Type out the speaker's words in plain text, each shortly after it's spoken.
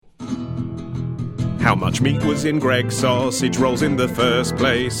How much meat was in Greg's sausage rolls in the first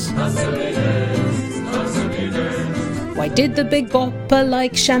place? Why did the big bopper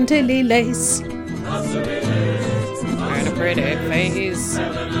like chantilly lace? And a pretty face.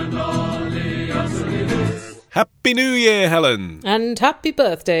 Happy New Year, Helen! And happy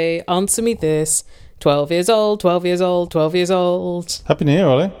birthday, answer me this. 12 years old, 12 years old, 12 years old. Happy New Year,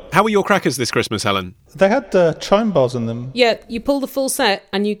 Ollie. How were your crackers this Christmas, Helen? They had chime bars in them. Yeah, you pull the full set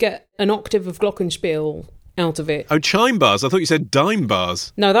and you get an octave of glockenspiel out of it. Oh, chime bars? I thought you said dime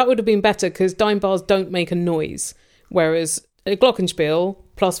bars. No, that would have been better because dime bars don't make a noise. Whereas a glockenspiel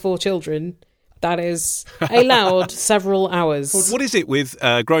plus 4 children, that is a loud several hours. What is it with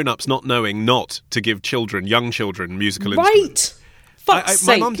grown-ups not knowing not to give children, young children, musical right. instruments? Fuck's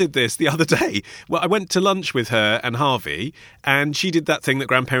sake. My mum did this the other day. Well, I went to lunch with her and Harvey, and she did that thing that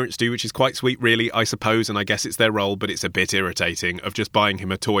grandparents do, which is quite sweet, really, I suppose, and I guess it's their role, but it's a bit irritating, of just buying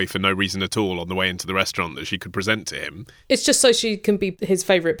him a toy for no reason at all on the way into the restaurant that she could present to him. It's just so she can be his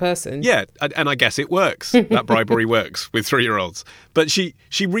favourite person. Yeah, and I guess it works. That bribery works with 3-year-olds. But she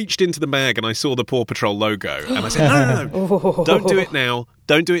reached into the bag and I saw the Paw Patrol logo, and I said, no, don't do it now.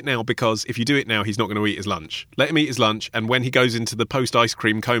 Don't do it now, because if you do it now, he's not going to eat his lunch. Let him eat his lunch, and when he goes into the post-ice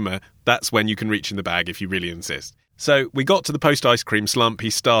cream coma, that's when you can reach in the bag if you really insist. So we got to the post-ice cream slump. He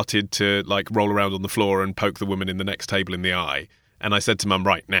started to roll around on the floor and poke the woman in the next table in the eye. And I said to Mum,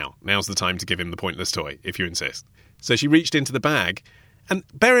 right, now's the time to give him the pointless toy, if you insist. So she reached into the bag, and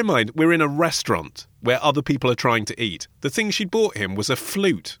bear in mind, we're in a restaurant where other people are trying to eat. The thing she'd bought him was a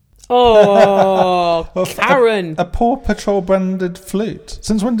flute. Oh, Karen. A Paw Patrol branded flute.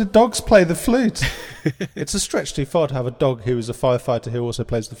 Since when did dogs play the flute? It's a stretch too far to have a dog who is a firefighter who also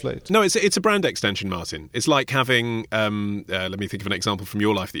plays the flute. No, it's a brand extension, Martin. It's like having, let me think of an example from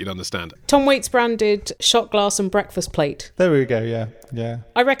your life that you'd understand. Tom Waits branded shot glass and breakfast plate. There we go, yeah.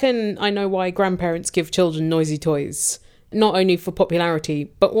 I reckon I know why grandparents give children noisy toys. Not only for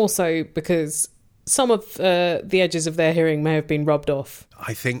popularity, but also because some of the edges of their hearing may have been rubbed off.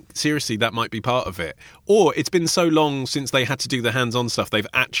 I think, seriously, that might be part of it. Or it's been so long since they had to do the hands-on stuff, they've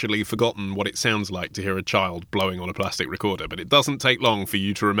actually forgotten what it sounds like to hear a child blowing on a plastic recorder. But it doesn't take long for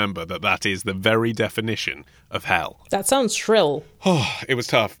you to remember that is the very definition of hell. That sounds shrill. Oh, it was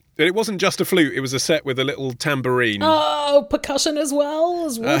tough. It wasn't just a flute, it was a set with a little tambourine. Oh, percussion as well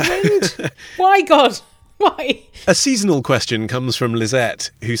as woodwind? Why, God? Why? A seasonal question comes from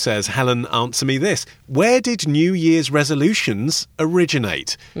Lizette, who says, Helen, answer me this. Where did New Year's resolutions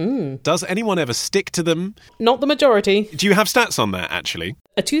originate? Does anyone ever stick to them? Not the majority. Do you have stats on that, actually?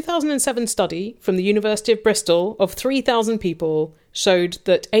 A 2007 study from the University of Bristol of 3,000 people showed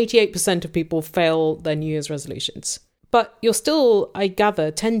that 88% of people fail their New Year's resolutions. But you're still, I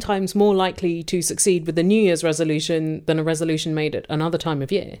gather, 10 times more likely to succeed with a New Year's resolution than a resolution made at another time of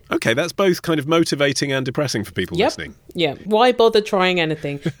year. Okay, that's both kind of motivating and depressing for people listening. Yeah, why bother trying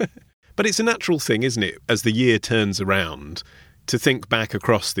anything? But it's a natural thing, isn't it, as the year turns around, to think back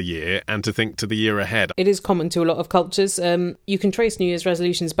across the year and to think to the year ahead. It is common to a lot of cultures. You can trace New Year's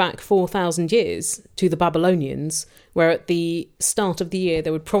resolutions back 4,000 years to the Babylonians, where at the start of the year they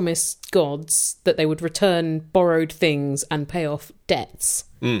would promise gods that they would return borrowed things and pay off debts.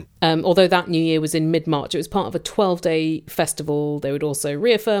 Although that New Year was in mid-March, it was part of a 12-day festival. They would also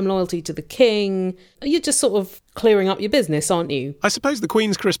reaffirm loyalty to the king. You're just sort of clearing up your business, aren't you? I suppose the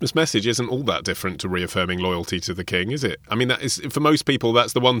Queen's Christmas message isn't all that different to reaffirming loyalty to the king, is it? I mean, that is, for most people,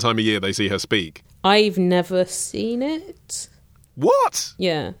 that's the one time a year they see her speak. I've never seen it. What?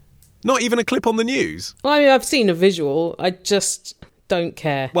 Yeah. Not even a clip on the news? I mean, I've seen a visual. I just don't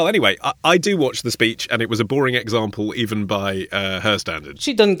care. Well, anyway, I do watch the speech, and it was a boring example even by her standards.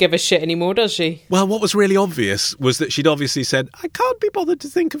 She doesn't give a shit anymore, does she? Well, what was really obvious was that she'd obviously said, I can't be bothered to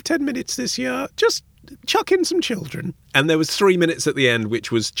think of 10 minutes this year, just chuck in some children. And there was 3 minutes at the end, which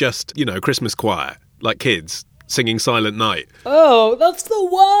was just, Christmas choir, like kids singing Silent Night. Oh, that's the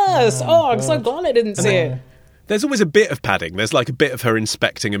worst. I'm so glad I didn't see it. There's always a bit of padding. There's like a bit of her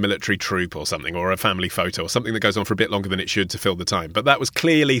inspecting a military troop or something, or a family photo, or something that goes on for a bit longer than it should to fill the time. But that was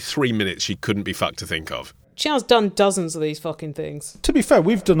clearly 3 minutes she couldn't be fucked to think of. She has done dozens of these fucking things. To be fair,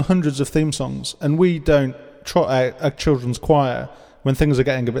 we've done hundreds of theme songs, and we don't trot out a children's choir when things are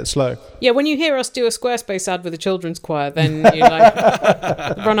getting a bit slow. Yeah, when you hear us do a Squarespace ad with a children's choir, then you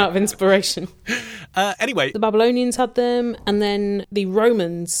run out of inspiration. Anyway. The Babylonians had them, and then the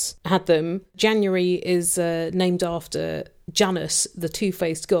Romans had them. January is named after Janus, the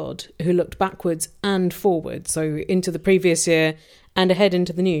two-faced god, who looked backwards and forward, so into the previous year and ahead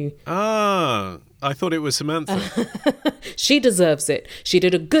into the new. Ah, I thought it was Samantha. She deserves it. She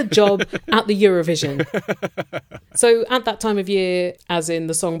did a good job at the Eurovision. So at that time of year, as in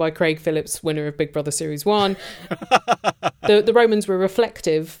the song by Craig Phillips, winner of Big Brother Series 1, the Romans were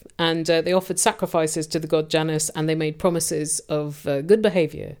reflective, and they offered sacrifices to the god Janus, and they made promises of good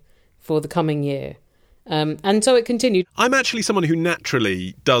behaviour for the coming year. And so it continued. I'm actually someone who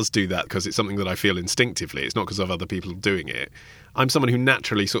naturally does do that because it's something that I feel instinctively. It's not because of other people doing it. I'm someone who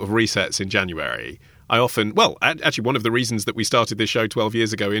naturally sort of resets in January. I often, actually one of the reasons that we started this show 12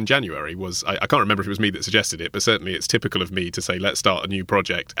 years ago in January was, I can't remember if it was me that suggested it, but certainly it's typical of me to say, let's start a new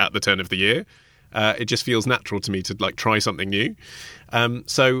project at the turn of the year. It just feels natural to me to try something new.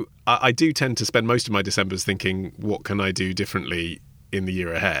 So I do tend to spend most of my Decembers thinking, what can I do differently in the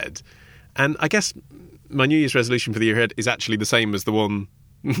year ahead? And I guess my New Year's resolution for the year ahead is actually the same as the one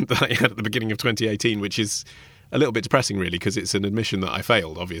that I had at the beginning of 2018, which is a little bit depressing, really, because it's an admission that I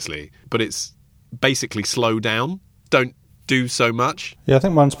failed, obviously. But it's basically slow down. Don't do so much. Yeah, I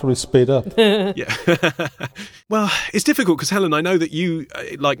think mine's probably speed up. Yeah. Well, it's difficult because, Helen, I know that you,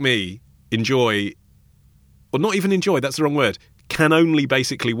 like me, enjoy, or not even enjoy, that's the wrong word, can only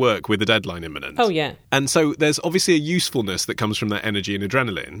basically work with a deadline imminent. Oh, yeah. And so there's obviously a usefulness that comes from that energy and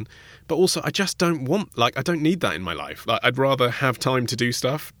adrenaline, but also I just don't want, I don't need that in my life. I'd rather have time to do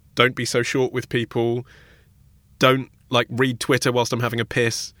stuff. Don't be so short with people. Don't, read Twitter whilst I'm having a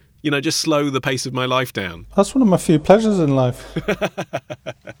piss. Just slow the pace of my life down. That's one of my few pleasures in life.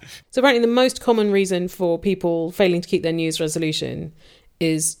 So apparently the most common reason for people failing to keep their New Year's resolution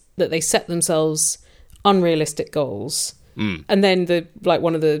is that they set themselves unrealistic goals. And then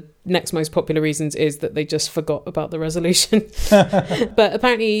one of the next most popular reasons is that they just forgot about the resolution. But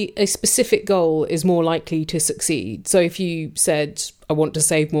apparently a specific goal is more likely to succeed. So if you said, I want to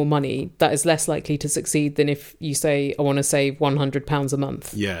save more money, that is less likely to succeed than if you say, I want to save £100 a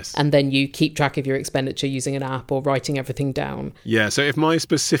month. Yes. And then you keep track of your expenditure using an app or writing everything down. Yeah, so if my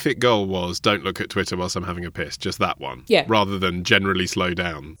specific goal was don't look at Twitter whilst I'm having a piss, just that one. Yeah. Rather than generally slow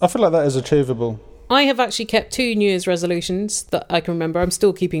down. I feel like that is achievable. I have actually kept 2 New Year's resolutions that I can remember. I'm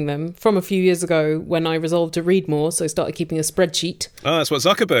still keeping them from a few years ago when I resolved to read more, so I started keeping a spreadsheet. Oh, that's what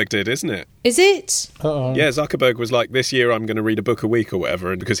Zuckerberg did, isn't it? Is it? Uh-oh. Yeah, Zuckerberg was like, this year I'm going to read a book a week or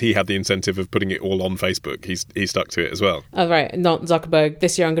whatever, and because he had the incentive of putting it all on Facebook, he stuck to it as well. Oh, right, not Zuckerberg.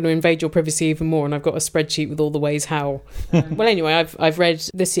 This year I'm going to invade your privacy even more, and I've got a spreadsheet with all the ways how. Well, anyway, I've read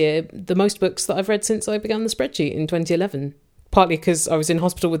this year the most books that I've read since I began the spreadsheet in 2011. Partly because I was in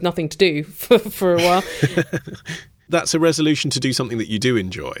hospital with nothing to do for a while. That's a resolution to do something that you do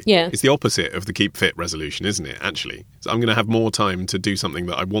enjoy. Yeah. It's the opposite of the keep fit resolution, isn't it, actually? So I'm going to have more time to do something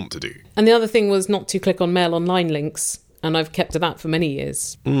that I want to do. And the other thing was not to click on Mail Online links, and I've kept to that for many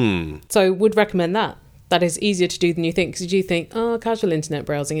years. So would recommend that. That is easier to do than you think, because you think, casual internet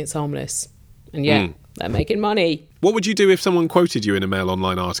browsing, it's harmless. And they're making money. What would you do if someone quoted you in a Mail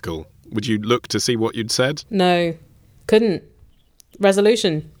Online article? Would you look to see what you'd said? No, couldn't.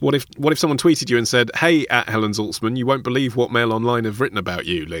 Resolution. What if someone tweeted you and said, hey, at Helen Zaltzman, you won't believe what Mail Online have written about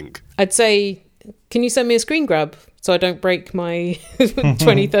you, link? I'd say, can you send me a screen grab so I don't break my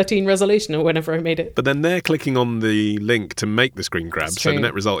 2013 resolution or whenever I made it? But then they're clicking on the link to make the screen grab, so the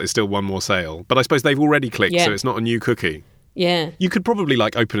net result is still one more sale. But I suppose they've already clicked, so it's not a new cookie. Yeah. You could probably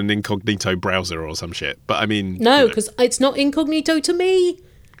open an incognito browser or some shit, but I mean... No, because it's not incognito to me.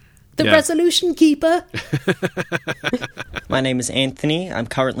 The resolution keeper. My name is Anthony. I'm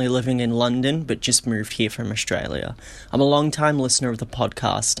currently living in London, but just moved here from Australia. I'm a long-time listener of the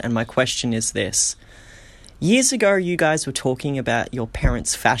podcast, and my question is this. Years ago, you guys were talking about your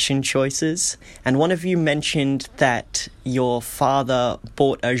parents' fashion choices, and one of you mentioned that your father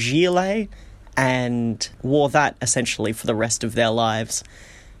bought a gilet and wore that essentially for the rest of their lives.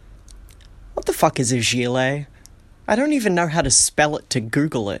 What the fuck is a gilet? I don't even know how to spell it to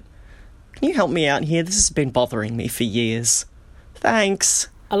Google it. Can you help me out here? This has been bothering me for years. Thanks.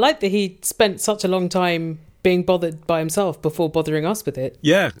 I like that he spent such a long time being bothered by himself before bothering us with it.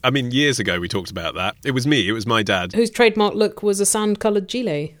 Yeah, I mean, years ago we talked about that. It was me, it was my dad. Whose trademark look was a sand-coloured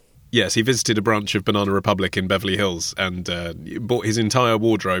gilet. Yes, he visited a branch of Banana Republic in Beverly Hills and bought his entire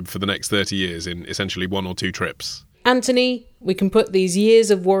wardrobe for the next 30 years in essentially 1 or 2 trips. Anthony, we can put these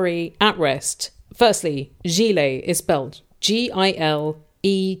years of worry at rest. Firstly, gilet is spelled Gilet.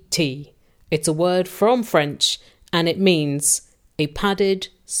 It's a word from French, and it means a padded,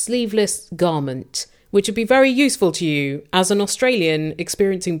 sleeveless garment, which would be very useful to you as an Australian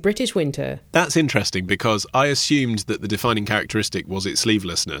experiencing British winter. That's interesting, because I assumed that the defining characteristic was its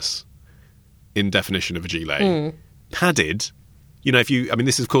sleevelessness in definition of a gilet. Padded,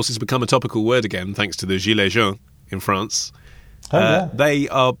 this of course has become a topical word again, thanks to the gilets jaunes in France. They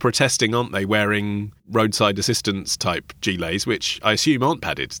are protesting, aren't they, wearing roadside assistance type gilets, which I assume aren't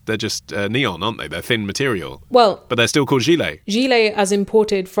padded. They're just neon, aren't they? They're thin material. Well, but they're still called gilet. Gilet, as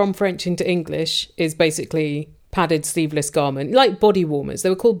imported from French into English, is basically padded sleeveless garment, like body warmers. They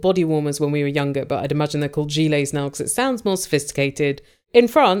were called body warmers when we were younger, but I'd imagine they're called gilets now because it sounds more sophisticated. In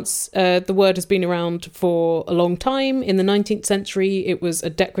France, the word has been around for a long time. In the 19th century, it was a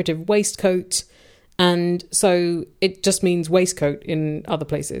decorative waistcoat. And so it just means waistcoat in other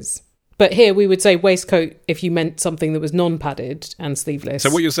places. But here we would say waistcoat if you meant something that was non-padded and sleeveless. So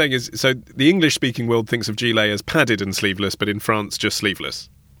what you're saying is, so the English-speaking world thinks of gilet as padded and sleeveless, but in France, just sleeveless.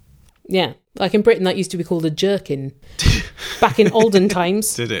 Yeah. Like in Britain, that used to be called a jerkin. Back in olden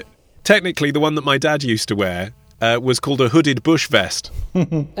times. Did it? Technically, the one that my dad used to wear was called a hooded bush vest. I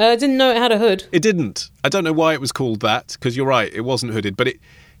didn't know it had a hood. It didn't. I don't know why it was called that, because you're right, it wasn't hooded, but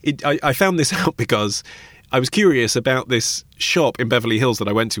I found this out because I was curious about this shop in Beverly Hills that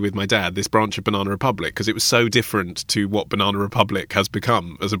I went to with my dad, this branch of Banana Republic, because it was so different to what Banana Republic has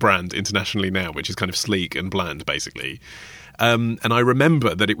become as a brand internationally now, which is kind of sleek and bland, basically. And I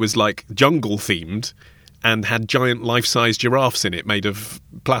remember that it was like jungle themed and had giant life-size giraffes in it made of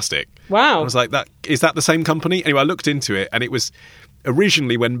plastic. Wow. I was like, is that the same company? Anyway, I looked into it, and it was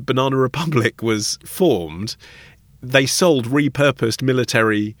originally when Banana Republic was formed, they sold repurposed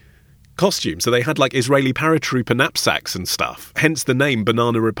military costumes. So they had like Israeli paratrooper knapsacks and stuff. Hence the name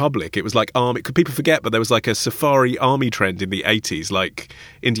Banana Republic. It was like army. People forget, but there was like a safari army trend in the 80s, like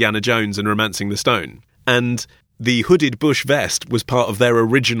Indiana Jones and Romancing the Stone. And the hooded bush vest was part of their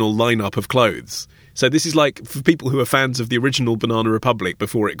original lineup of clothes. So this is like for people who are fans of the original Banana Republic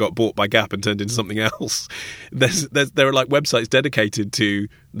before it got bought by Gap and turned into something else. There are like websites dedicated to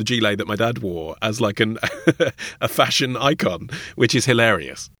the gilet that my dad wore as like a fashion icon, which is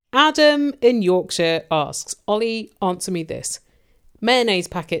hilarious. Adam in Yorkshire asks, Ollie, answer me this. Mayonnaise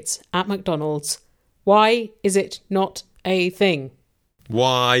packets at McDonald's. Why is it not a thing?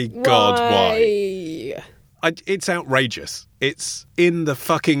 Why, God, why? It's outrageous. It's in the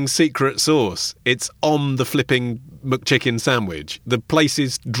fucking secret sauce. It's on the flipping McChicken sandwich. The place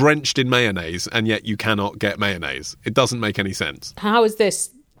is drenched in mayonnaise, and yet you cannot get mayonnaise. It doesn't make any sense. How is this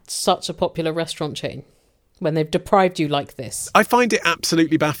such a popular restaurant chain when they've deprived you like this? I find it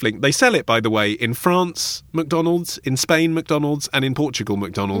absolutely baffling. They sell it, by the way, in France, McDonald's, in Spain, McDonald's, and in Portugal,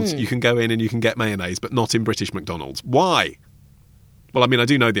 McDonald's. You can go in and you can get mayonnaise, but not in British McDonald's. Why? Well, I mean, I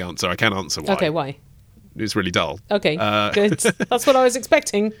do know the answer. I can answer why. Okay, why? It's really dull. Okay, good. That's what I was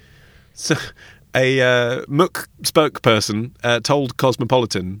expecting. So, a Muck spokesperson told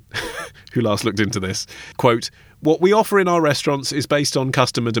Cosmopolitan, who last looked into this, quote, "What we offer in our restaurants is based on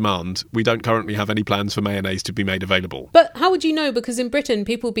customer demand. We don't currently have any plans for mayonnaise to be made available." But how would you know? Because in Britain,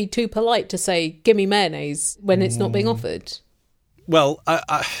 people would be too polite to say, give me mayonnaise when it's not being offered. Well,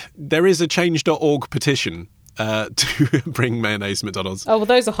 there is a change.org petition to bring mayonnaise to McDonald's. Oh, well,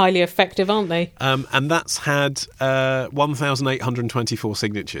 those are highly effective, aren't they? And that's had 1,824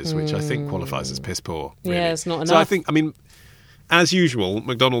 signatures, which I think qualifies as piss poor. Really. Yeah, it's not enough. So I think, as usual,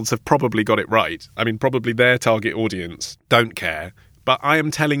 McDonald's have probably got it right. Probably their target audience don't care. But I am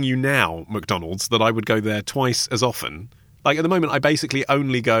telling you now, McDonald's, that I would go there twice as often. Like, at the moment, I basically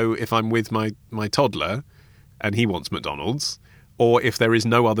only go if I'm with my toddler and he wants McDonald's, or if there is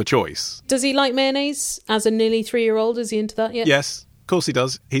no other choice. Does he like mayonnaise? As a nearly 3-year-old, is he into that yet? Yes, of course he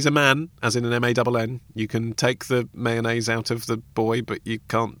does. He's a man, as in an M-A-N-N. You can take the mayonnaise out of the boy, but you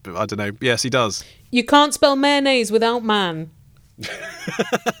can't, I don't know. Yes, he does. You can't spell mayonnaise without man.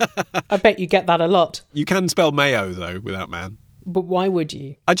 I bet you get that a lot. You can spell mayo, though, without man. But why would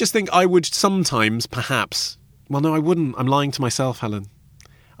you? I just think I would sometimes, perhaps... Well, no, I wouldn't. I'm lying to myself, Helen.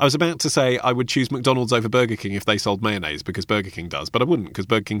 I was about to say I would choose McDonald's over Burger King if they sold mayonnaise, because Burger King does, but I wouldn't, because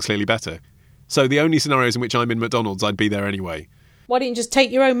Burger King's clearly better. So the only scenarios in which I'm in McDonald's, I'd be there anyway. Why didn't you just take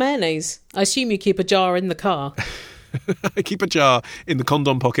your own mayonnaise? I assume you keep a jar in the car. I keep a jar in the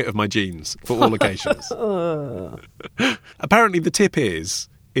condom pocket of my jeans for all occasions. Apparently the tip is,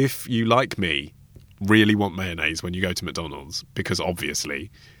 if you, like me, really want mayonnaise when you go to McDonald's, because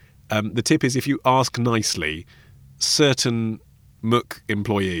obviously, the tip is if you ask nicely, certain Muck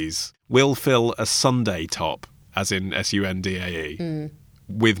employees will fill a sundae top, as in SUNDAE,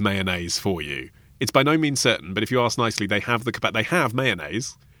 with mayonnaise for you. It's by no means certain, but if you ask nicely, they have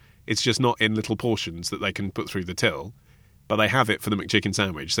mayonnaise. It's just not in little portions that they can put through the till, but they have it for the McChicken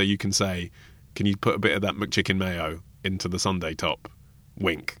sandwich. So you can say, can you put a bit of that McChicken mayo into the sundae top?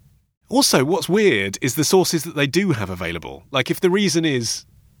 Wink. Also, what's weird is the sauces that they do have available. Like, if the reason is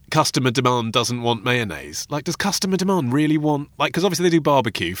customer demand doesn't want mayonnaise, like, does customer demand really want... Like, because obviously they do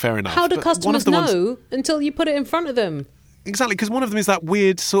barbecue, fair enough. How do customers know until you put it in front of them? Exactly, because one of them is that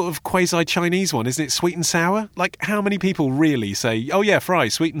weird sort of quasi-Chinese one, isn't it? Sweet and sour? Like, how many people really say, oh yeah,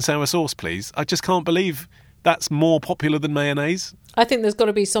 fries, sweet and sour sauce, please? I just can't believe that's more popular than mayonnaise. I think there's got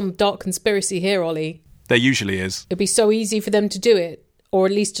to be some dark conspiracy here, Ollie. There usually is. It'd be so easy for them to do it, or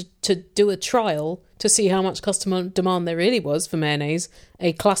at least to do a trial to see how much customer demand there really was for mayonnaise,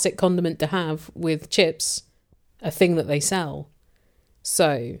 a classic condiment to have with chips, a thing that they sell.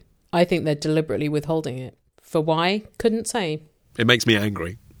 So I think they're deliberately withholding it. For why? Couldn't say. It makes me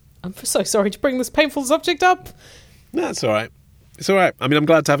angry. I'm so sorry to bring this painful subject up. No, it's all right. It's all right. I mean, I'm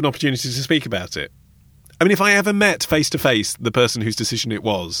glad to have an opportunity to speak about it. I mean, if I ever met face-to-face the person whose decision it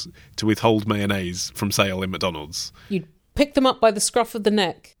was to withhold mayonnaise from sale in McDonald's... You'd pick them up by the scruff of the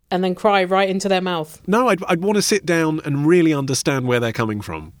neck and then cry right into their mouth. No, I'd want to sit down and really understand where they're coming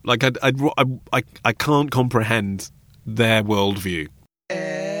from. Like, I can't comprehend their worldview.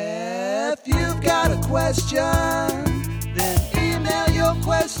 If you've got a question, then email your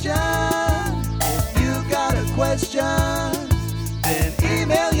question. If you've got a question, then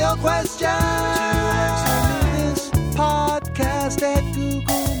email your question to answer me this podcast at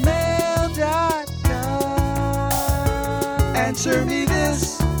googlemail.com. Answer me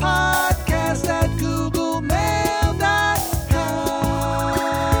this podcast at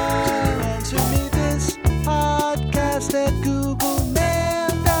googlemail.com. Answer me this podcast at googlemail.com.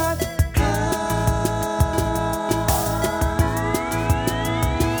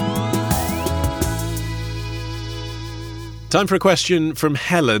 Time for a question from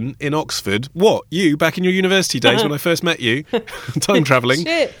Helen in Oxford. What? You, back in your university days when I first met you? Time travelling?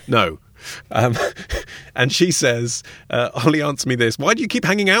 Shit. No. And she says, Ollie, answer me this. Why do you keep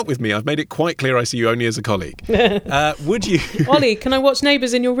hanging out with me? I've made it quite clear I see you only as a colleague. Would you... Ollie, can I watch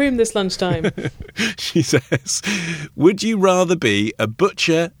Neighbours in your room this lunchtime? She says, would you rather be a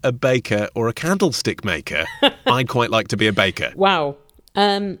butcher, a baker, or a candlestick maker? I'd quite like to be a baker. Wow.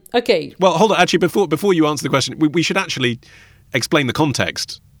 Okay. Well, hold on. Actually, before you answer the question, we should actually explain the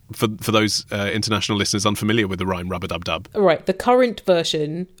context for those international listeners unfamiliar with the rhyme rub-a-dub-dub. All right. The current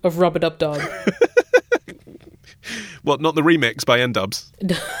version of Rub-a-Dub-Dub. What, not the remix by N-Dubs?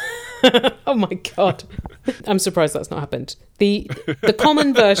 Oh my God. I'm surprised that's not happened. The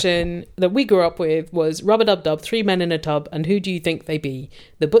common version that we grew up with was Rub-a-Dub-Dub, 3 men in a tub, and who do you think they be?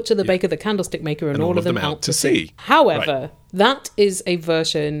 The butcher, the baker, the candlestick maker, and all of them out to sea. However, that is a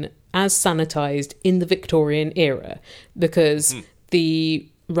version as sanitised in the Victorian era, because the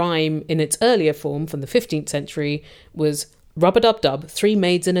rhyme in its earlier form from the 15th century was Rub-a-dub-dub, 3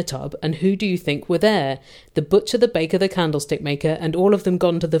 maids in a tub, and who do you think were there? The butcher, the baker, the candlestick maker, and all of them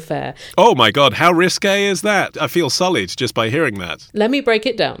gone to the fair. Oh my God, how risque is that? I feel sullied just by hearing that. Let me break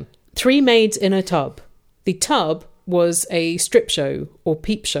it down. 3 maids in a tub. The tub was a strip show or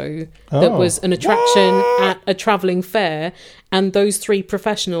peep show that was an attraction at a travelling fair, and those 3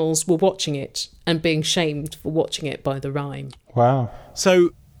 professionals were watching it and being shamed for watching it by the rhyme. Wow.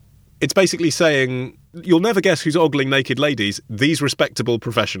 So it's basically saying... You'll never guess who's ogling naked ladies, these respectable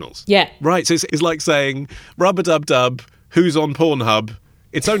professionals. Yeah. Right, so it's like saying, rub-a-dub-dub, who's on Pornhub?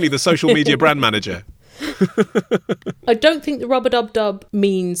 It's only the social media brand manager. I don't think the rub-a-dub-dub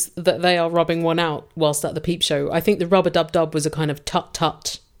means that they are rubbing one out whilst at the peep show. I think the rub-a-dub-dub was a kind of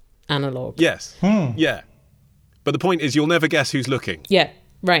tut-tut analogue. Yes, yeah. But the point is, you'll never guess who's looking. Yeah,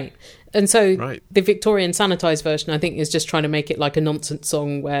 right. And so the Victorian sanitised version, I think, is just trying to make it like a nonsense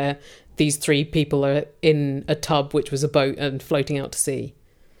song where these 3 people are in a tub, which was a boat, and floating out to sea.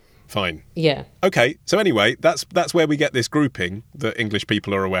 Fine. Yeah. Okay, so anyway, that's where we get this grouping that English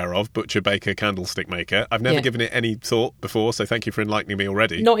people are aware of, butcher, baker, candlestick maker. I've never given it any thought before, so thank you for enlightening me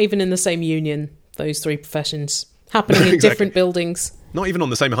already. Not even in the same union, those 3 professions. Happening in different buildings. Not even on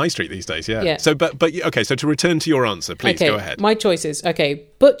the same high street these days, yeah. So, but okay, so to return to your answer, please, go ahead. My choices. Okay,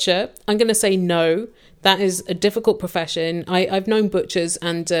 butcher, I'm going to say no. That is a difficult profession. I've known butchers,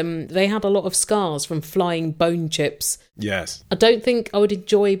 and they had a lot of scars from flying bone chips. Yes. I don't think I would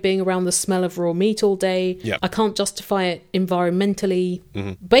enjoy being around the smell of raw meat all day. Yep. I can't justify it environmentally.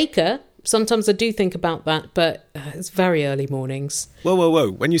 Mm-hmm. Baker, sometimes I do think about that, but it's very early mornings.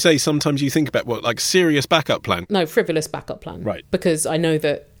 Whoa. When you say sometimes you think about what, like serious backup plan? No, frivolous backup plan. Right. Because I know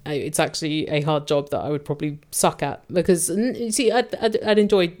that it's actually a hard job that I would probably suck at. Because, you see, I'd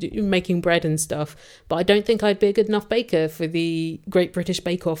enjoy making bread and stuff, but I don't think I'd be a good enough baker for the Great British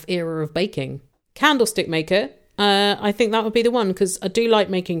Bake Off era of baking. Candlestick maker, I think that would be the one, because I do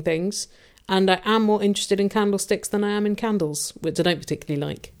like making things. And I am more interested in candlesticks than I am in candles, which I don't particularly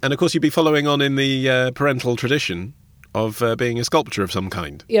like. And of course, you'd be following on in the parental tradition of being a sculptor of some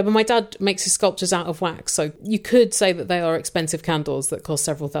kind. Yeah, but my dad makes his sculptures out of wax, so you could say that they are expensive candles that cost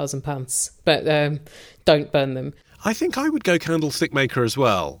several £1,000s, but don't burn them. I think I would go candlestick-maker as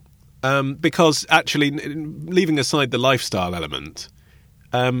well. Because actually, leaving aside the lifestyle element,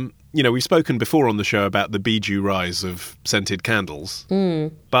 we've spoken before on the show about the bijou rise of scented candles.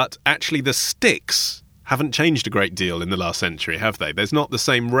 But actually the sticks haven't changed a great deal in the last century, have they? There's not the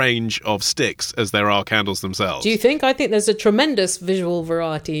same range of sticks as there are candles themselves. Do you think? I think there's a tremendous visual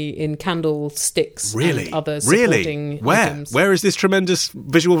variety in candlesticks and other supporting items. Where is this tremendous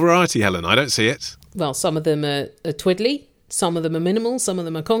visual variety, Helen? I don't see it. Well, some of them are twiddly, some of them are minimal, some of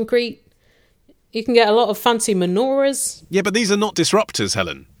them are concrete. You can get a lot of fancy menorahs. Yeah, but these are not disruptors,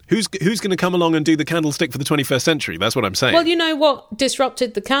 Helen. Who's going to come along and do the candlestick for the 21st century? That's what I'm saying. Well, you know what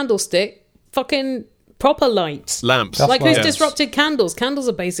disrupted the candlestick? Fucking proper lights. Lamps. Who's disrupted candles? Candles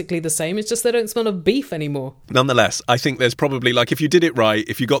are basically the same. It's just they don't smell of beef anymore. Nonetheless, I think there's probably, like, if you did it right,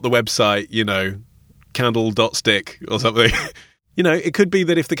 if you got the website, candle.stick or something... it could be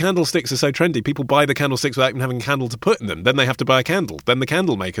that if the candlesticks are so trendy, people buy the candlesticks without even having a candle to put in them. Then they have to buy a candle. Then the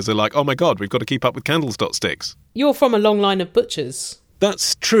candle makers are like, oh my God, we've got to keep up with candles.sticks. You're from a long line of butchers.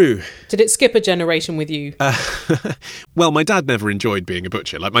 That's true. Did it skip a generation with you? Well, my dad never enjoyed being a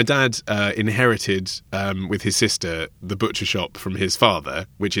butcher. Like, my dad inherited, with his sister, the butcher shop from his father,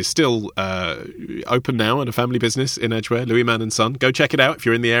 which is still open now and a family business in Edgware, Louis Mann and Son. Go check it out if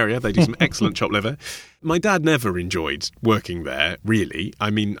you're in the area. They do some excellent chopped liver. My dad never enjoyed working there, really.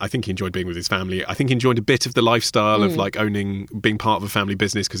 I mean, I think he enjoyed being with his family. I think he enjoyed a bit of the lifestyle of, like, being part of a family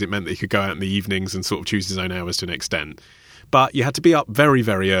business, because it meant that he could go out in the evenings and sort of choose his own hours to an extent. But you had to be up very,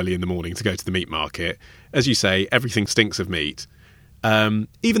 very early in the morning to go to the meat market. As you say, everything stinks of meat.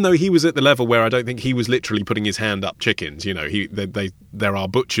 Even though he was at the level where I don't think he was literally putting his hand up chickens. There are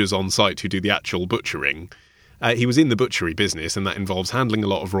butchers on site who do the actual butchering. He was in the butchery business, and that involves handling a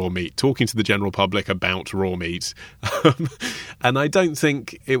lot of raw meat, talking to the general public about raw meat. And I don't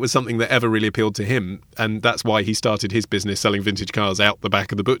think it was something that ever really appealed to him. And that's why he started his business selling vintage cars out the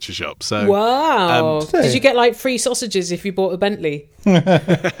back of the butcher shop. So, wow. Did you get, free sausages if you bought a Bentley?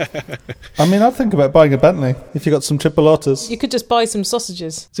 I mean, I'd think about buying a Bentley if you got some chipolatas. You could just buy some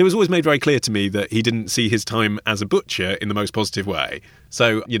sausages. So it was always made very clear to me that he didn't see his time as a butcher in the most positive way.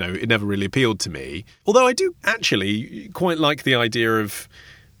 So, it never really appealed to me. Although I do actually quite like the idea of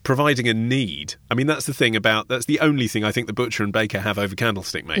providing a need. I mean, that's the only thing I think the butcher and baker have over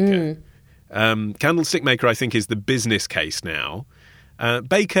candlestick-maker. Candlestick-maker, I think, is the business case now.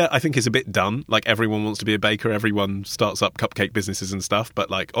 Baker, I think, is a bit done. Like, everyone wants to be a baker. Everyone starts up cupcake businesses and stuff. But,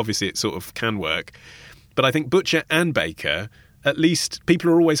 obviously it sort of can work. But I think butcher and baker, at least people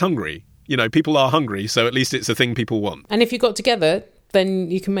are always hungry. People are hungry, so at least it's a thing people want. And if you got together,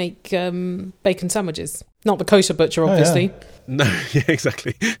 then you can make bacon sandwiches. Not the kosher butcher, obviously. Oh, yeah. No, yeah,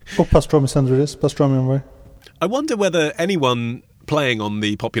 exactly. Or pastrami sandwiches, pastrami. I wonder whether anyone playing on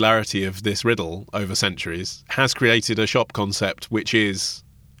the popularity of this riddle over centuries has created a shop concept which is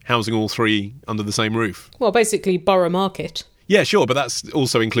housing all three under the same roof. Well, basically Borough Market. Yeah, sure, but that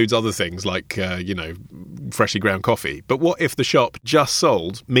also includes other things like, freshly ground coffee. But what if the shop just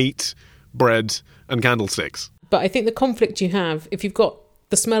sold meat, bread and candlesticks? But I think the conflict you have, if you've got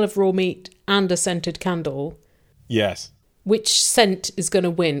the smell of raw meat and a scented candle... Yes. Which scent is going to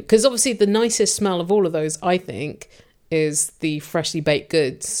win? Because obviously the nicest smell of all of those, I think, is the freshly baked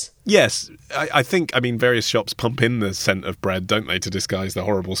goods. Yes, I think, various shops pump in the scent of bread, don't they, to disguise the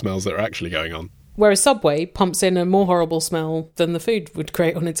horrible smells that are actually going on. Whereas Subway pumps in a more horrible smell than the food would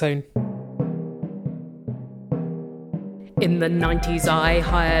create on its own. In the 90s, I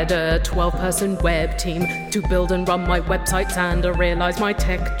hired a 12-person web team to build and run my websites, and I realised my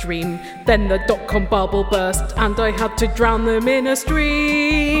tech dream. Then the dot-com bubble burst, and I had to drown them in a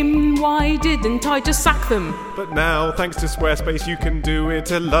stream. Why didn't I just sack them? But now, thanks to Squarespace, you can do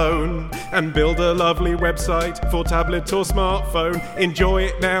it alone and build a lovely website for tablet or smartphone. Enjoy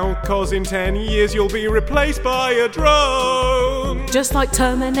it now, 'cause in 10 years you'll be replaced by a drone. Just like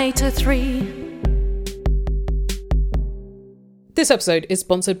Terminator 3. This episode is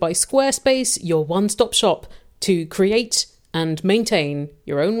sponsored by Squarespace, your one-stop shop to create and maintain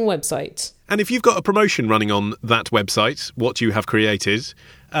your own website. And if you've got a promotion running on that website, what you have created,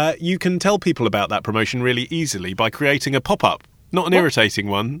 you can tell people about that promotion really easily by creating a pop-up. Not an irritating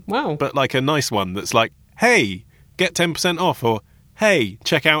one, but like a nice one that's like, hey, get 10% off, or hey,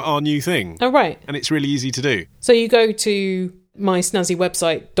 check out our new thing. Oh, right. And it's really easy to do. So you go to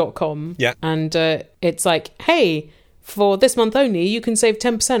mysnazzywebsite.com and it's like, hey... For this month only, you can save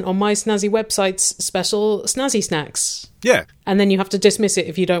 10% on My Snazzy Website's special Snazzy Snacks. Yeah. And then you have to dismiss it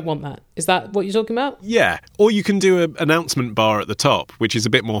if you don't want that. Is that what you're talking about? Yeah. Or you can do an announcement bar at the top, which is a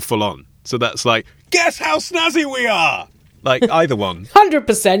bit more full on. So that's like, guess how snazzy we are! Like, either one.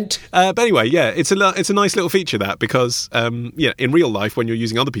 100%. But anyway, yeah, it's a nice little feature, that, because, in real life, when you're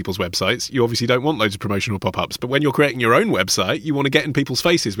using other people's websites, you obviously don't want loads of promotional pop-ups. But when you're creating your own website, you want to get in people's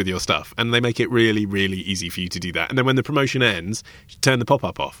faces with your stuff. And they make it really, really easy for you to do that. And then when the promotion ends, you turn the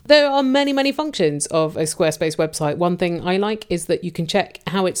pop-up off. There are many, many functions of a Squarespace website. One thing I like is that you can check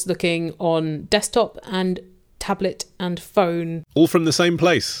how it's looking on desktop and tablet and phone. All from the same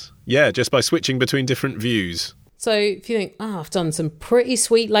place. Yeah, just by switching between different views. So if you think, I've done some pretty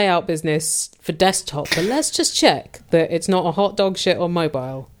sweet layout business for desktop, but let's just check that it's not a hot dog shit on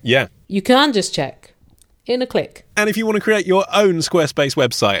mobile. Yeah. You can just check in a click. And if you want to create your own Squarespace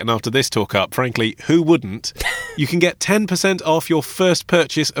website, and after this talk up, frankly, who wouldn't, you can get 10% off your first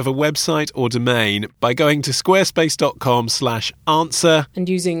purchase of a website or domain by going to squarespace.com/answer. And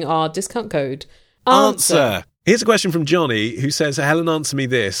using our discount code, Answer. Here's a question from Johnny, who says, Helen, answer me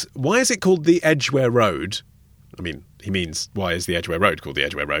this. Why is it called the Edgware Road? I mean, he means, why is the Edgware Road called the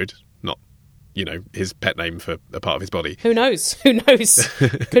Edgware Road? Not, his pet name for a part of his body. Who knows? Who knows?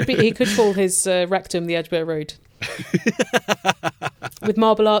 He could call his rectum the Edgware Road. With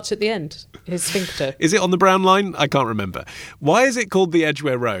marble arch at the end, his sphincter. Is it on the Brown Line? I can't remember. Why is it called the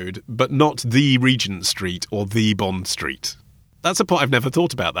Edgware Road, but not the Regent Street or the Bond Street? That's a point I've never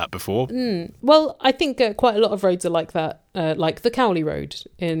thought about that before. Well, I think quite a lot of roads are like that, like the Cowley Road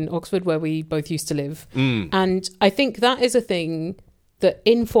in Oxford, where we both used to live. And I think that is a thing that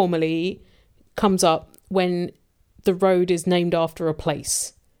informally comes up when the road is named after a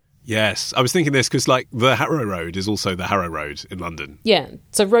place. Yes, I was thinking this because, like, the Harrow Road is also the Harrow Road in London. Yeah,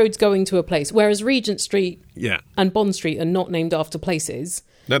 so roads going to a place, whereas Regent Street Yeah. and Bond Street are not named after places.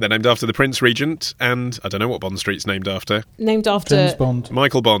 No, they're named after the Prince Regent, and I don't know what Bond Street's named after. Named after James Bond.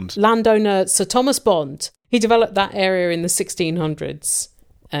 Michael Bond. landowner Sir Thomas Bond. He developed that area in the 1600s,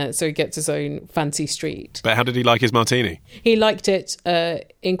 so he gets his own fancy street. But how did he like his martini? He liked it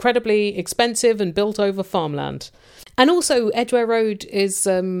incredibly expensive and built over farmland. And also, Edgware Road is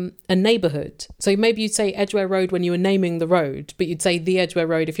a neighbourhood. So maybe you'd say Edgware Road when you were naming the road, but you'd say the Edgware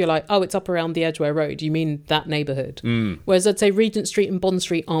Road if you're like, oh, it's up around the Edgware Road. You mean that neighbourhood. Whereas I'd say Regent Street and Bond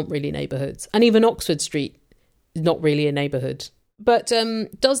Street aren't really neighbourhoods. And even Oxford Street is not really a neighbourhood. But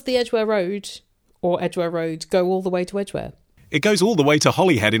does the Edgware Road or Edgware Road go all the way to Edgware? It goes all the way to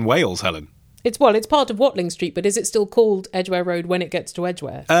Holyhead in Wales, Helen. It's part of Watling Street, but is it still called Edgware Road when it gets to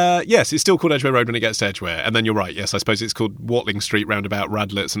Edgware? Yes, it's still called Edgware Road when it gets to Edgware. And then you're right, yes, I suppose it's called Watling Street roundabout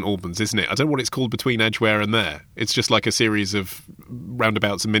Radlets and Albans, isn't it? I don't know what it's called between Edgware and there. It's just like a series of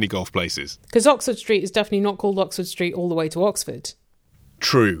roundabouts and mini-golf places. Because Oxford Street is definitely not called Oxford Street all the way to Oxford.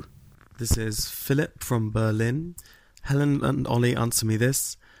 True. This is Philip from Berlin. Helen and Ollie, answer me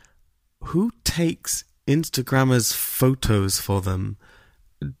this. Who takes Instagrammers' photos for them?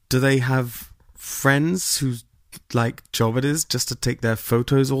 Do they have friends whose job it is just to take their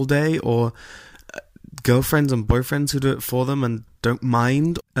photos all day, or girlfriends and boyfriends who do it for them and don't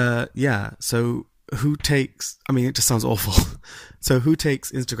mind? So who takes, it just sounds awful. So who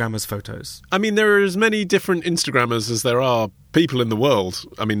takes Instagrammers' photos? I mean, there are as many different Instagrammers as there are people in the world.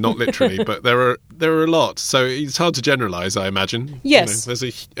 I mean, not literally, but there are a lot. So it's hard to generalise, I imagine. Yes. There's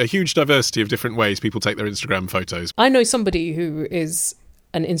a huge diversity of different ways people take their Instagram photos. I know somebody who is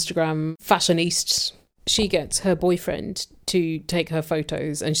an Instagram fashionista. She gets her boyfriend to take her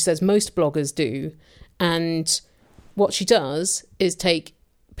photos, and she says most bloggers do. And what she does is take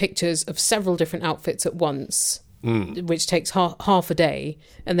pictures of several different outfits at once, which takes half a day,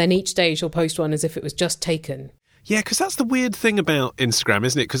 and then each day she'll post one as if it was just taken. Yeah, because that's the weird thing about Instagram,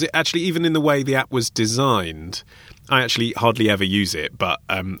 isn't it? Because it actually, even in the way the app was designed, I actually hardly ever use it, but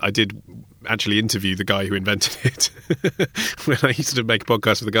I did actually interview the guy who invented it when I used to make a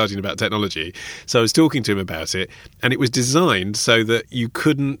podcast for The Guardian about technology. So I was talking to him about it, and it was designed so that you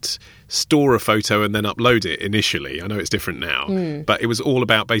couldn't store a photo and then upload it initially. I know it's different now, but it was all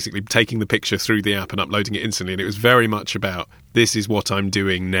about basically taking the picture through the app and uploading it instantly, and it was very much about, this is what I'm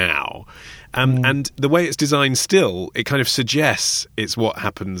doing now. And the way it's designed still, it kind of suggests it's what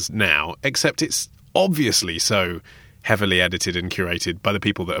happens now, except it's obviously so heavily edited and curated by the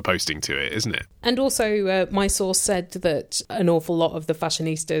people that are posting to it, isn't it? And also, my source said that an awful lot of the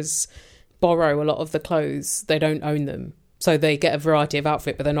fashionistas borrow a lot of the clothes. They don't own them. So they get a variety of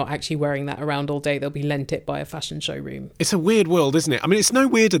outfit, but they're not actually wearing that around all day. They'll be lent it by a fashion showroom. It's a weird world, isn't it? I mean, it's no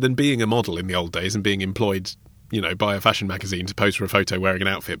weirder than being a model in the old days and being employed, by a fashion magazine to pose for a photo wearing an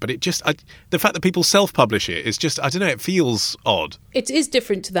outfit. But it just, the fact that people self-publish it is just, I don't know, it feels odd. It is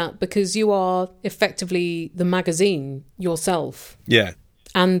different to that because you are effectively the magazine yourself. Yeah.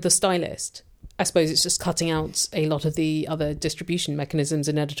 And the stylist. I suppose it's just cutting out a lot of the other distribution mechanisms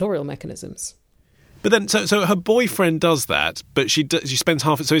and editorial mechanisms. But then, so her boyfriend does that, but she spends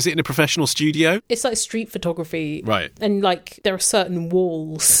half it. So is it in a professional studio? It's like street photography. Right. And like there are certain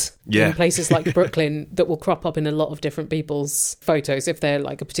walls Yeah. in places like Brooklyn that will crop up in a lot of different people's photos if they're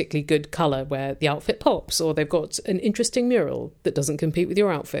like a particularly good colour where the outfit pops, or they've got an interesting mural that doesn't compete with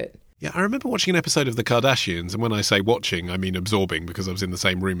your outfit. Yeah, I remember watching an episode of The Kardashians, and when I say watching, I mean absorbing, because I was in the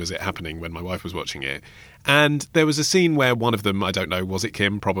same room as it happening when my wife was watching it. And there was a scene where one of them, I don't know, was it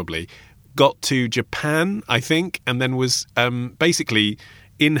Kim? Probably, got to Japan, I think, and then was basically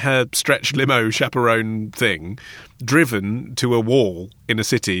in her stretch limo chaperone thing, driven to a wall in a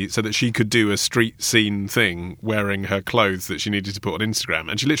city so that she could do a street scene thing wearing her clothes that she needed to put on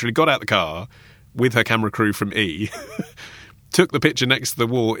Instagram. And she literally got out the car with her camera crew from E, took the picture next to the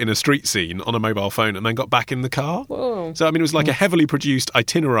wall in a street scene on a mobile phone, and then got back in the car. Whoa. So, I mean, it was like a heavily produced,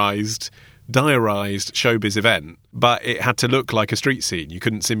 itinerised, diarised showbiz event, but it had to look like a street scene. You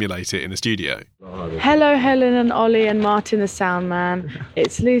couldn't simulate it in a studio. Hello, Helen and Ollie and Martin the sound man.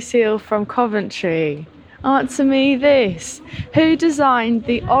 It's Lucille from Coventry. Answer me this. Who designed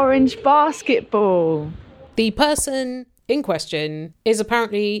the orange basketball? The person in question is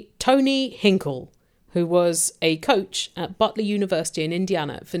apparently Tony Hinkle, who was a coach at Butler University in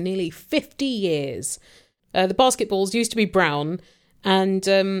Indiana for nearly 50 years. The basketballs used to be brown, and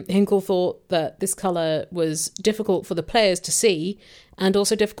Hinkle thought that this colour was difficult for the players to see and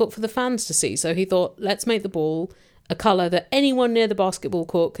also difficult for the fans to see. So he thought, let's make the ball a colour that anyone near the basketball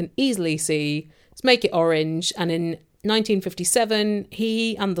court can easily see. Let's make it orange. And in 1957,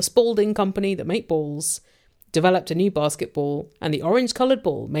 he and the Spalding Company that make balls developed a new basketball, and the orange-coloured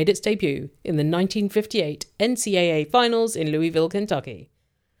ball made its debut in the 1958 NCAA Finals in Louisville, Kentucky.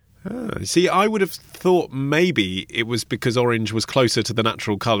 See, I would have thought maybe it was because orange was closer to the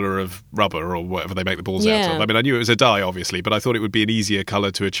natural colour of rubber or whatever they make the balls out of. I mean, I knew it was a dye, obviously, but I thought it would be an easier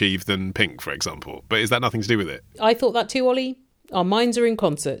colour to achieve than pink, for example. But is that nothing to do with it? I thought that too, Ollie. Our minds are in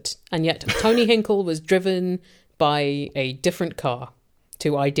concert, and yet Tony Hinkle was driven by a different car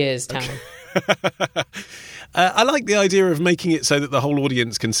to Ideas Town. I like the idea of making it so that the whole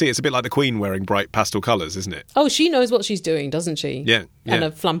audience can see. It's a bit like the Queen wearing bright pastel colours, isn't it? Oh, she knows what she's doing, doesn't she? Yeah. And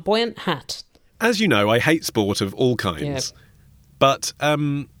a flamboyant hat. As you know, I hate sport of all kinds. Yeah. But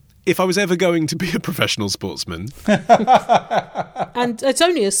if I was ever going to be a professional sportsman... And it's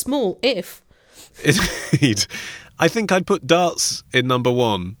only a small if. Indeed. I think I'd put darts in number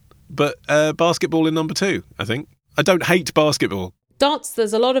 1, but basketball in number 2, I think. I don't hate basketball. Darts,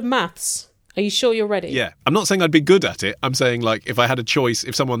 there's a lot of maths. Are you sure you're ready? Yeah. I'm not saying I'd be good at it. I'm saying, like, if I had a choice,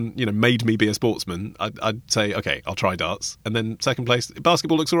 if someone, made me be a sportsman, I'd say, OK, I'll try darts. And then second place,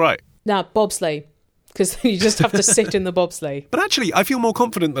 basketball looks all right. Now, bobsleigh, because you just have to sit in the bobsleigh. But actually, I feel more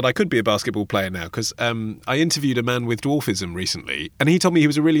confident that I could be a basketball player now, because I interviewed a man with dwarfism recently, and he told me he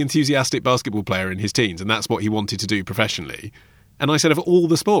was a really enthusiastic basketball player in his teens, and that's what he wanted to do professionally. And I said, of all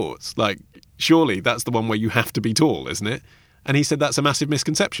the sports, like, surely that's the one where you have to be tall, isn't it? And he said that's a massive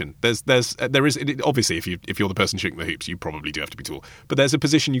misconception. There is obviously if you're the person shooting the hoops, you probably do have to be tall. But there's a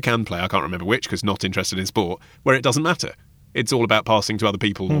position you can play. I can't remember which because not interested in sport, where it doesn't matter. It's all about passing to other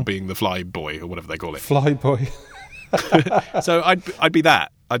people or being the fly boy or whatever they call it. Fly boy. So I'd be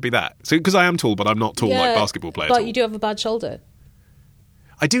that. I'd be that. So because I am tall, but I'm not tall like basketball players. But you do have a bad shoulder.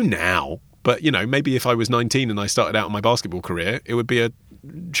 I do now. But maybe if I was 19 and I started out my basketball career, it would be a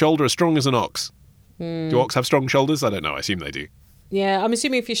shoulder as strong as an ox. Do ox have strong shoulders? I don't know. I assume they do. Yeah, I'm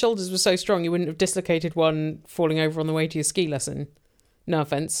assuming if your shoulders were so strong, you wouldn't have dislocated one falling over on the way to your ski lesson. No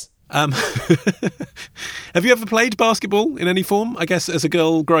offence. Have you ever played basketball in any form? I guess as a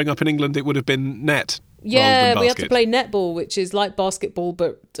girl growing up in England, it would have been net. Yeah, we have to play netball, which is like basketball,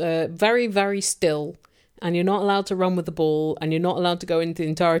 but very, very still. And you're not allowed to run with the ball, and you're not allowed to go into the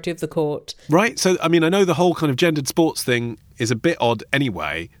entirety of the court. Right. So, I mean, I know the whole kind of gendered sports thing is a bit odd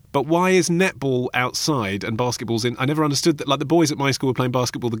anyway, but why is netball outside and basketball's in? I never understood that. Like, the boys at my school were playing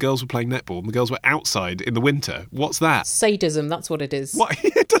basketball, the girls were playing netball, and the girls were outside in the winter. What's that? Sadism, that's what it is. What?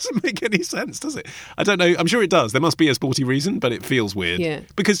 It doesn't make any sense, does it? I don't know. I'm sure it does. There must be a sporty reason, but it feels weird. Yeah.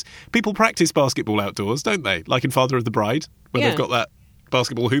 Because people practice basketball outdoors, don't they? Like in Father of the Bride, where they've got that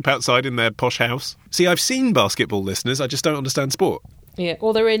basketball hoop outside in their posh house. See, I've seen basketball, listeners. I just don't understand sport. Yeah,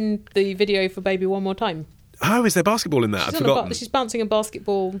 or they're in the video for Baby One More Time. Oh, is there basketball in that? I've forgotten. She's bouncing a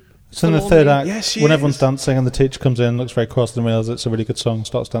basketball. It's in the third act. Yes, when everyone's dancing and the teacher comes in, looks very cross, and realises it's a really good song,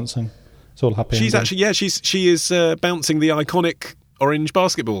 starts dancing. It's all happy. She's actually, she is bouncing the iconic orange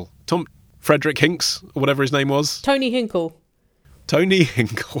basketball. Frederick Hinks, or whatever his name was. Tony Hinkle. Tony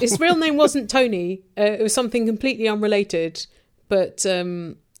Hinkle. His real name wasn't Tony. It was something completely unrelated. But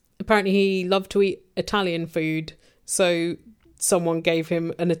apparently he loved to eat Italian food. So someone gave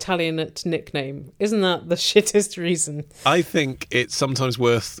him an Italianate nickname. Isn't that the shittest reason? I think it's sometimes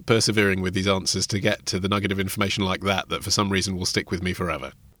worth persevering with these answers to get to the nugget of information like that for some reason will stick with me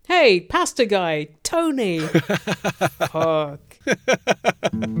forever. Hey, pasta guy, Tony. Fuck.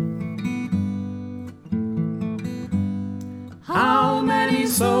 How many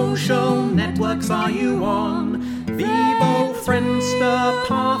social networks are you on? Vivo, Friendster,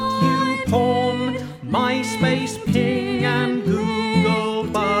 Path, YouPorn, MySpace, Ping, and Google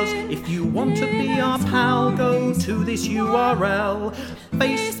Buzz. If you want to be our pal, go to this URL.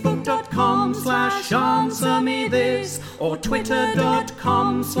 Facebook.com/answermethis or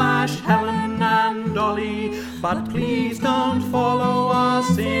Twitter.com/Helen and Ollie. But please don't follow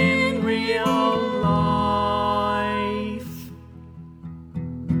us in real life.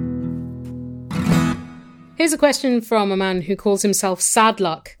 Here's a question from a man who calls himself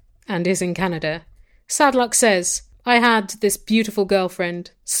Sadluck and is in Canada. Sadluck says, I had this beautiful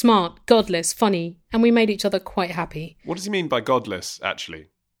girlfriend, smart, godless, funny, and we made each other quite happy. What does he mean by godless, actually?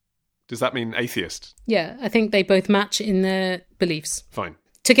 Does that mean atheist? Yeah, I think they both match in their beliefs. Fine.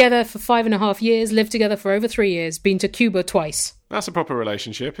 Together for 5.5 years, lived together for over 3 years, been to Cuba twice. That's a proper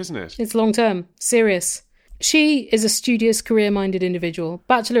relationship, isn't it? It's long term, serious. She is a studious, career-minded individual,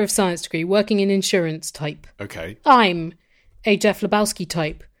 Bachelor of Science degree, working in insurance type. Okay. I'm a Jeff Lebowski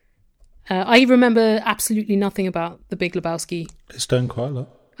type. I remember absolutely nothing about The Big Lebowski. It's done quite a lot.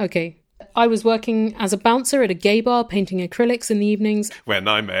 Okay. I was working as a bouncer at a gay bar, painting acrylics in the evenings. When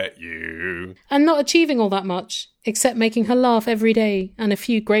I met you. And not achieving all that much, except making her laugh every day and a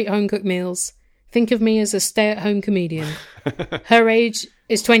few great home-cooked meals. Think of me as a stay-at-home comedian. Her age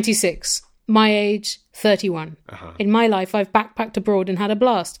is 26. My age, 31. Uh-huh. In my life, I've backpacked abroad and had a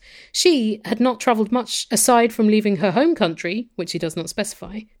blast. She had not travelled much aside from leaving her home country, which she does not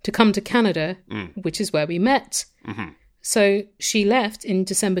specify, to come to Canada, which is where we met. Mm-hmm. So she left in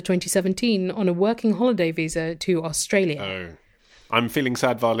December 2017 on a working holiday visa to Australia. Oh, I'm feeling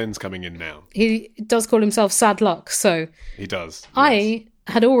sad violins coming in now. He does call himself Sad Luck, so... He does. I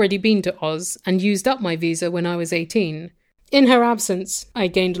had already been to Oz and used up my visa when I was 18. In her absence, I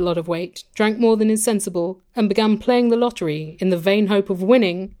gained a lot of weight, drank more than is sensible, and began playing the lottery in the vain hope of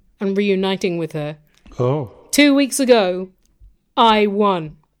winning and reuniting with her. Oh. 2 weeks ago, I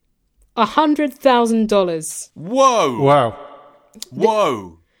won $100,000. Whoa! Wow.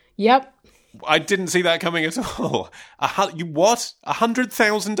 Whoa! Yep. I didn't see that coming at all. You what?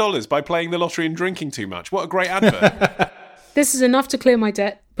 $100,000 by playing the lottery and drinking too much. What a great advert. This is enough to clear my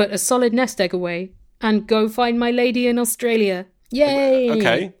debt, put a solid nest egg away, and go find my lady in Australia. Yay!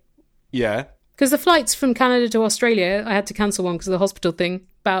 Okay. Yeah. Because the flights from Canada to Australia, I had to cancel one because of the hospital thing,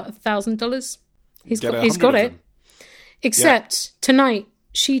 about $1,000. He's got it. Except tonight,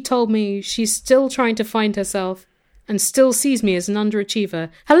 she told me she's still trying to find herself and still sees me as an underachiever.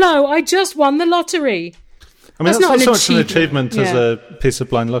 Hello, I just won the lottery. I mean, that's not so much an achievement as a piece of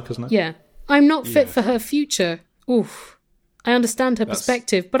blind luck, isn't it? Yeah. I'm not fit for her future. Oof. I understand her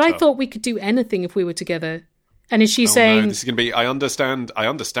perspective, but I thought we could do anything if we were together. And is she saying... No, this is going to be, I understand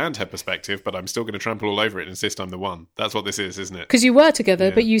her perspective, but I'm still going to trample all over it and insist I'm the one. That's what this is, isn't it? Because you were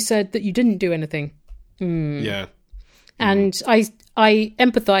together, but you said that you didn't do anything. Yeah. And I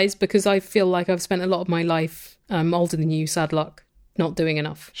empathise because I feel like I've spent a lot of my life older than you, sad luck, not doing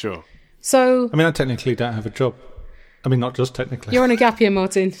enough. Sure. So... I mean, I technically don't have a job. I mean, not just technically. You're on a gap year,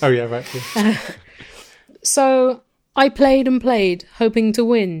 Martin. Oh, yeah, right. Yeah. So I played and played, hoping to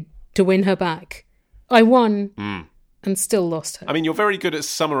win her back. I won and still lost her. I mean, you're very good at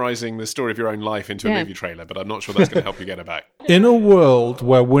summarising the story of your own life into a movie trailer, but I'm not sure that's going to help you get her back. In a world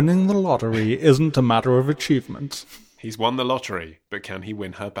where winning the lottery isn't a matter of achievement... He's won the lottery, but can he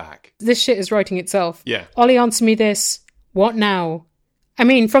win her back? This shit is writing itself. Yeah. Ollie, answer me this. What now? I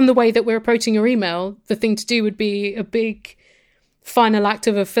mean, from the way that we're approaching your email, the thing to do would be a big final act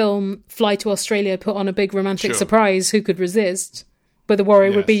of a film, fly to Australia, put on a big romantic surprise. Who could resist? But the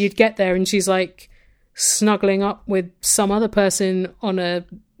worry would be you'd get there and she's like snuggling up with some other person on a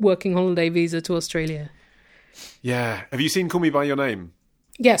working holiday visa to Australia. Yeah. Have you seen Call Me By Your Name?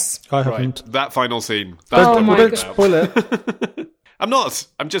 Yes. I haven't. Right. That final scene. Don't spoil it. I'm not,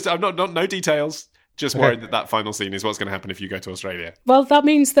 no details. Just worried that final scene is what's going to happen if you go to Australia. Well, that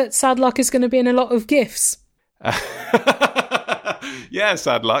means that Sad Luck is going to be in a lot of GIFs. Yeah,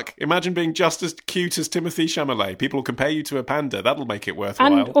 Sad Luck. Imagine being just as cute as Timothée Chalamet. People will compare you to a panda. That'll make it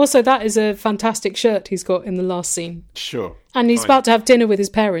worthwhile. And also, that is a fantastic shirt he's got in the last scene. Sure. And he's about to have dinner with his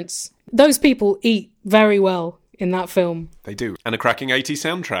parents. Those people eat very well in that film. They do. And a cracking 80s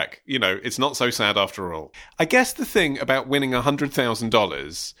soundtrack. You know, it's not so sad after all. I guess the thing about winning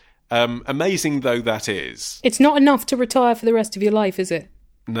 $100,000... Amazing though that is. It's not enough to retire for the rest of your life, is it?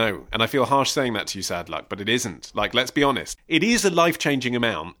 No, and I feel harsh saying that to you, sad luck, but it isn't. Like, let's be honest. It is a life-changing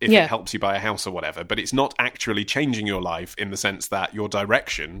amount if it helps you buy a house or whatever, but it's not actually changing your life in the sense that your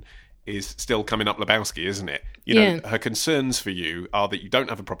direction is still coming up Lebowski, isn't it? You know, her concerns for you are that you don't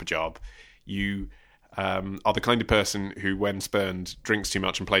have a proper job, you are the kind of person who, when spurned, drinks too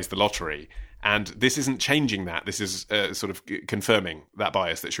much and plays the lottery. And this isn't changing that. This is sort of confirming that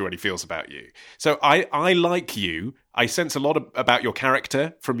bias that she already feels about you. So I like you. I sense a lot about your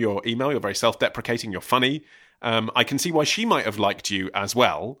character from your email. You're very self-deprecating. You're funny. I can see why she might have liked you as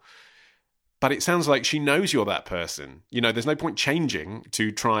well. But it sounds like she knows you're that person. You know, there's no point changing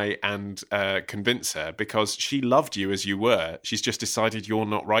to try and convince her because she loved you as you were. She's just decided you're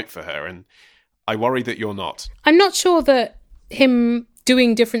not right for her. And I worry that you're not. I'm not sure that him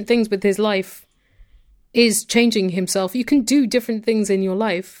doing different things with his life is changing himself. You can do different things in your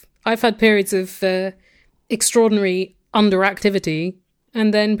life. I've had periods of extraordinary underactivity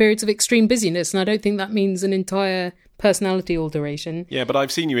and then periods of extreme busyness, and I don't think that means an entire personality alteration. Yeah, but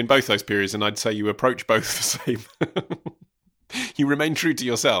I've seen you in both those periods, and I'd say you approach both the same. You remain true to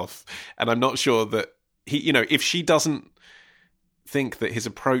yourself, and I'm not sure that he, you know, if she doesn't think that his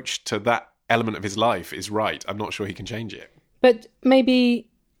approach to that element of his life is right, I'm not sure he can change it. But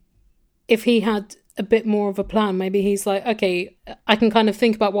maybe if he had a bit more of a plan, maybe he's like, okay, I can kind of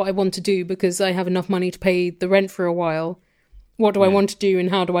think about what I want to do because I have enough money to pay the rent for a while. What do I want to do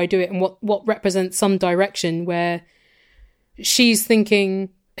and how do I do it? And what represents some direction where she's thinking,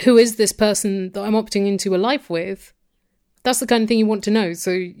 who is this person that I'm opting into a life with? That's the kind of thing you want to know.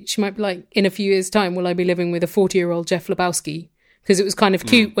 So she might be like, in a few years' time, will I be living with a 40-year-old Jeff Lebowski? Because it was kind of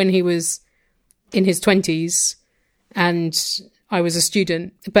cute when he was in his 20s and I was a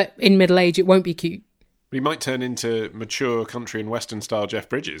student, but in middle age it won't be cute. We might turn into mature country and western style Jeff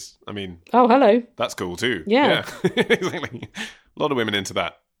Bridges. I mean, oh, hello. That's cool too. Yeah. Exactly. A lot of women into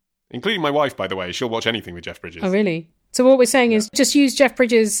that, including my wife, by the way. She'll watch anything with Jeff Bridges. Oh, really? So what we're saying is just use Jeff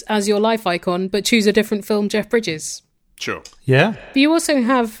Bridges as your life icon, but choose a different film, Jeff Bridges. Sure. Yeah. But you also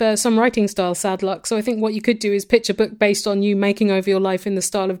have some writing style, sad luck. So I think what you could do is pitch a book based on you making over your life in the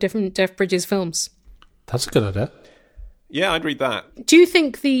style of different Jeff Bridges films. That's a good idea. Yeah, I'd read that. Do you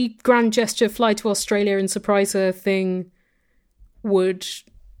think the grand gesture fly to Australia and surprise her thing would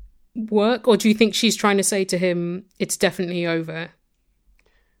work? Or do you think she's trying to say to him, it's definitely over?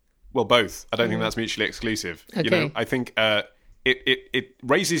 Well, both. I don't think that's mutually exclusive. Okay. You know, I think it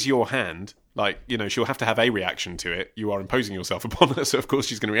raises your hand. Like, you know, she'll have to have a reaction to it. You are imposing yourself upon her, so of course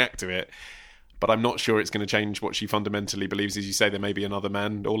she's going to react to it. But I'm not sure it's going to change what she fundamentally believes. As you say, there may be another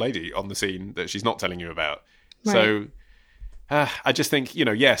man or lady on the scene that she's not telling you about. Right. So I just think, you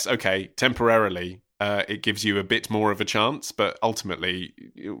know, yes, okay, temporarily it gives you a bit more of a chance, but ultimately,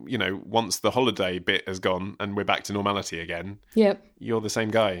 you know, once the holiday bit has gone and we're back to normality again, you're the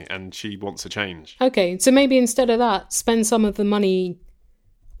same guy and she wants a change. Okay, so maybe instead of that, spend some of the money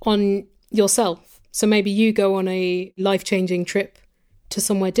on yourself. So maybe you go on a life-changing trip to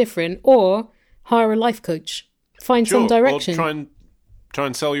somewhere different, or hire a life coach. Find some direction. Or try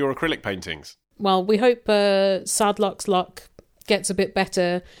and sell your acrylic paintings. Well, we hope Sad Luck's luck gets a bit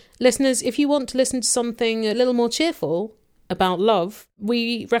better. Listeners, if you want to listen to something a little more cheerful about love,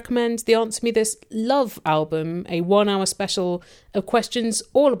 we recommend the Answer Me This Love album, a 1-hour special of questions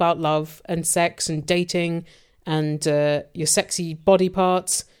all about love and sex and dating and your sexy body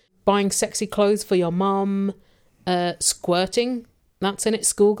parts, buying sexy clothes for your mum, squirting. That's in it.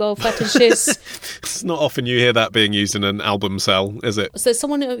 Schoolgirl fetishes. It's not often you hear that being used in an album sell, is it? So there's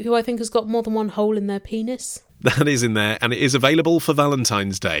someone who I think has got more than one hole in their penis. That is in there, and it is available for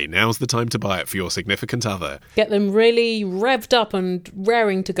Valentine's Day. Now's the time to buy it for your significant other. Get them really revved up and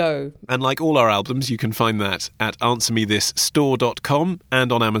raring to go. And like all our albums, you can find that at answermethisstore.com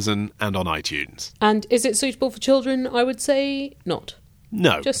and on Amazon and on iTunes. And is it suitable for children? I would say not.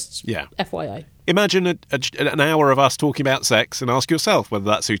 No. Just FYI. Imagine an hour of us talking about sex and ask yourself whether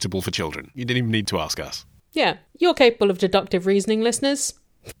that's suitable for children. You didn't even need to ask us. Yeah, you're capable of deductive reasoning, listeners.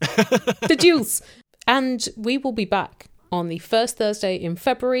 Deduce. And we will be back on the first Thursday in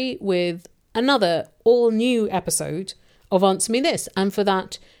February with another all-new episode of Answer Me This. And for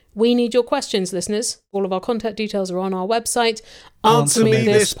that, we need your questions, listeners. All of our contact details are on our website,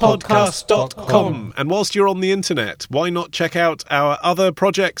 answermethispodcast.com. And whilst you're on the internet, why not check out our other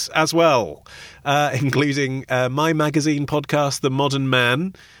projects as well, including my magazine podcast, The Modern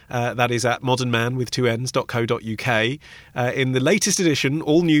Man. That is at modernman.co.uk. In the latest edition,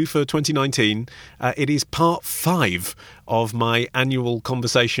 all new for 2019, it is part 5 of my annual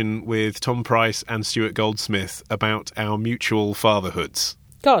conversation with Tom Price and Stuart Goldsmith about our mutual fatherhoods.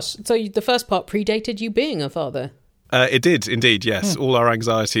 Gosh, so the first part predated you being a father. It did, indeed, yes. All our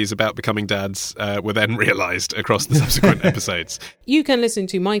anxieties about becoming dads were then realised across the subsequent episodes. You can listen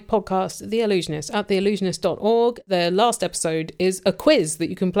to my podcast, The Illusionist, at theillusionist.org. The last episode is a quiz that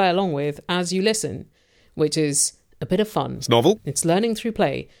you can play along with as you listen, which is a bit of fun. It's novel. It's learning through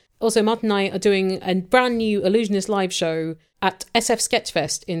play. Also, Martin and I are doing a brand new Illusionist live show at SF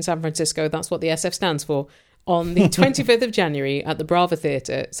Sketchfest in San Francisco. That's what the SF stands for. On the 25th of January at the Brava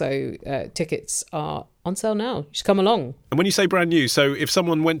Theatre. So tickets are on sale now. You should come along. And when you say brand new, so if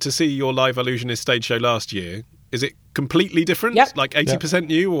someone went to see your live Illusionist stage show last year, is it completely different? Yep. Like 80%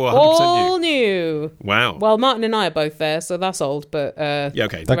 new or 100% All new. Wow. Well, Martin and I are both there, so that's old, but... yeah,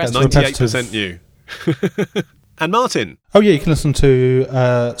 okay. That gets 98% new. And Martin. Oh, yeah, you can listen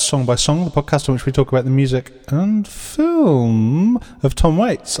to Song by Song, the podcast in which we talk about the music and film of Tom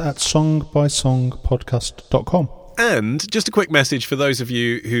Waits at songbysongpodcast.com. And just a quick message for those of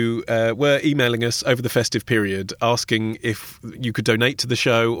you who were emailing us over the festive period asking if you could donate to the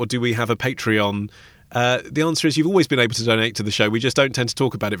show or do we have a Patreon. The answer is you've always been able to donate to the show. We just don't tend to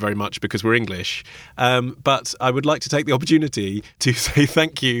talk about it very much because we're English. But I would like to take the opportunity to say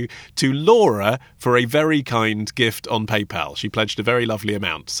thank you to Laura for a very kind gift on PayPal. She pledged a very lovely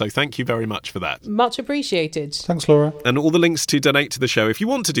amount. So thank you very much for that. Much appreciated. Thanks, Laura. And all the links to donate to the show, if you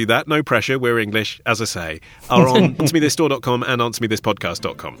want to do that, no pressure, we're English, as I say, are on answermethisstore.com and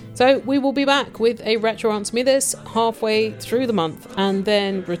answermethispodcast.com. So we will be back with a Retro Answer Me This halfway through the month and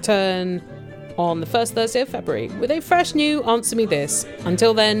then return on the first Thursday of February with a fresh new Answer Me This.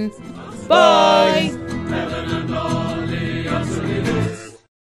 Until then, bye!